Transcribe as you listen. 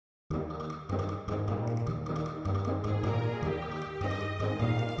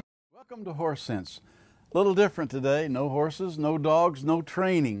Welcome to Horse Sense. A little different today. No horses, no dogs, no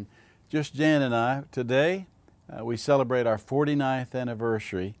training. Just Jan and I. Today we celebrate our 49th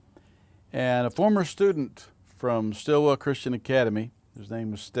anniversary. And a former student from Stillwell Christian Academy, his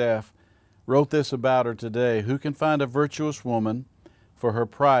name was Steph, wrote this about her today. Who can find a virtuous woman, for her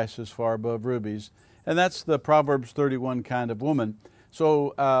price is far above rubies? And that's the Proverbs 31 kind of woman.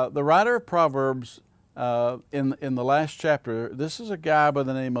 So the writer of Proverbs in the last chapter, this is a guy by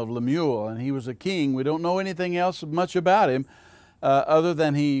the name of Lemuel, and he was a king. We don't know anything else much about him other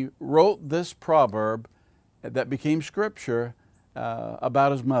than he wrote this proverb that became scripture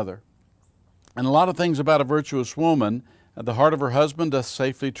about his mother. And a lot of things about a virtuous woman. The heart of her husband doth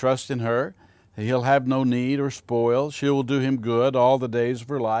safely trust in her. He'll have no need or spoil. She will do him good all the days of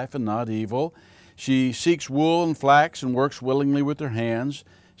her life and not evil. She seeks wool and flax and works willingly with her hands.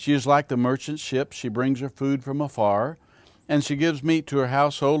 She is like the merchant ship. She brings her food from afar. And she gives meat to her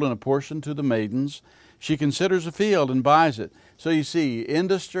household and a portion to the maidens. She considers a field and buys it. So you see,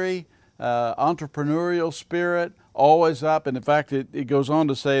 industry, entrepreneurial spirit, always up. And in fact, it goes on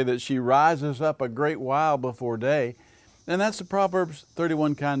to say that she rises up a great while before day. And that's the Proverbs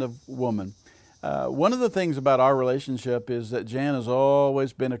 31 kind of woman. One of the things about our relationship is that Jan has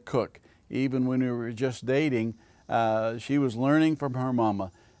always been a cook. Even when we were just dating, she was learning from her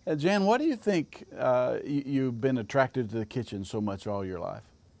mama. Jan, what do you think you've been attracted to the kitchen so much all your life?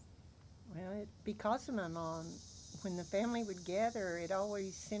 Well, because of my mom. When the family would gather, it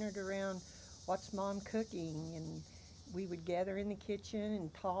always centered around what's mom cooking, and we would gather in the kitchen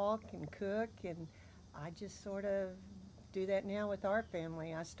and talk and cook, and I just sort of do that now with our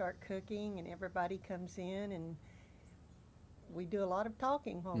family. I start cooking and everybody comes in and we do a lot of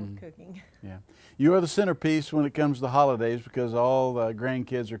talking while we're cooking. Yeah. You are the centerpiece when it comes to the holidays because all the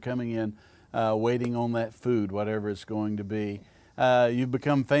grandkids are coming in waiting on that food, whatever it's going to be. You've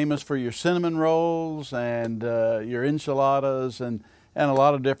become famous for your cinnamon rolls and your enchiladas and a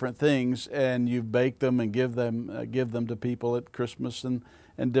lot of different things, and you've baked them and give them to people at Christmas and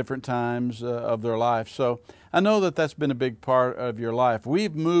different times of their life. So I know that that's been a big part of your life.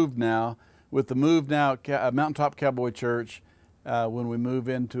 We've moved now, with the move now at Mountaintop Cowboy Church. When we move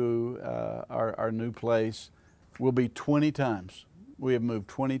into our new place, we'll be 20 times. We have moved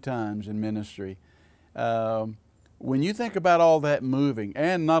 20 times in ministry. When you think about all that moving,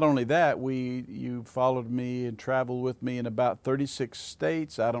 and not only that, you followed me and traveled with me in about 36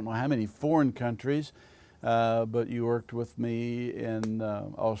 states. I don't know how many foreign countries, but you worked with me in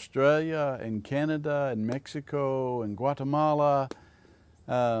Australia and Canada and Mexico and Guatemala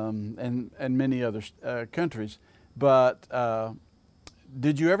and many other countries. But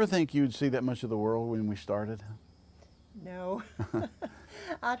did you ever think you'd see that much of the world when we started? No.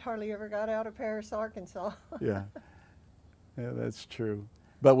 I'd hardly ever got out of Paris, Arkansas. Yeah, that's true.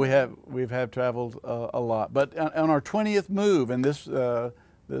 But we've traveled a lot. But on our 20th move, and this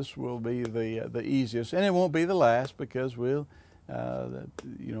will be the easiest, and it won't be the last because we'll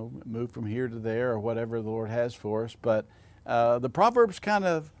move from here to there or whatever the Lord has for us. But the Proverbs kind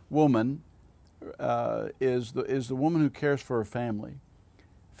of woman is the woman who cares for her family.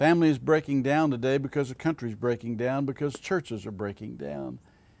 Family is breaking down today because the country's breaking down, because churches are breaking down.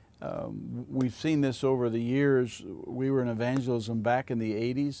 We've seen this over the years. We were in evangelism back in the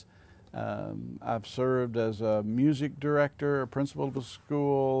 80s. I've served as a music director, a principal of a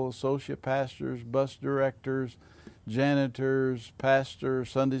school, associate pastors, bus directors, janitors,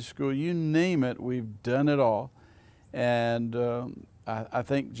 pastors, Sunday school, you name it, we've done it all. And I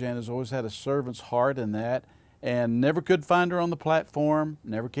think Jan has always had a servant's heart in that, and never could find her on the platform,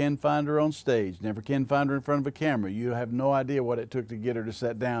 never can find her on stage, never can find her in front of a camera. You have no idea what it took to get her to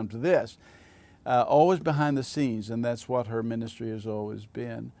sit down to this. Always behind the scenes, and that's what her ministry has always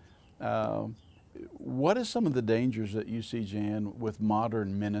been. What are some of the dangers that you see, Jan, with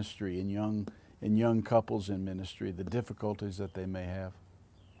modern ministry and young couples in ministry, the difficulties that they may have?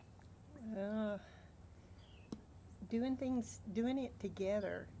 Doing it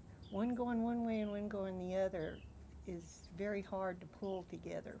together, one going one way and one going the other, is very hard to pull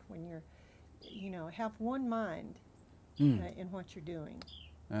together when have one mind in what you're doing.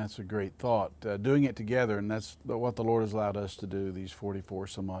 That's a great thought. Doing it together, and that's what the Lord has allowed us to do these 44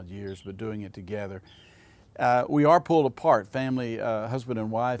 some odd years, but doing it together. We are pulled apart, family, husband and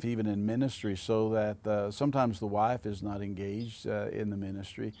wife, even in ministry, so that sometimes the wife is not engaged in the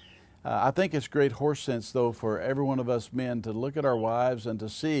ministry. I think it's great horse sense, though, for every one of us men to look at our wives and to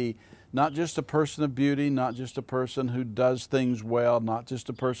see not just a person of beauty, not just a person who does things well, not just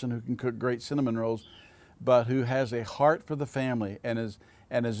a person who can cook great cinnamon rolls, but who has a heart for the family and is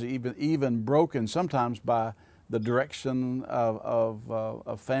even broken sometimes by the direction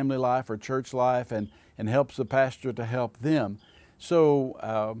of family life or church life, and helps the pastor to help them.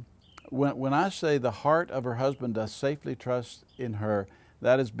 So when I say the heart of her husband does safely trust in her,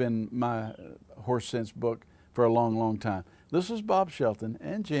 that has been my Horse Sense book for a long, long time. This is Bob Shelton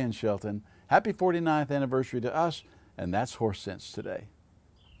and Jan Shelton. Happy 49th anniversary to us, and that's Horse Sense today.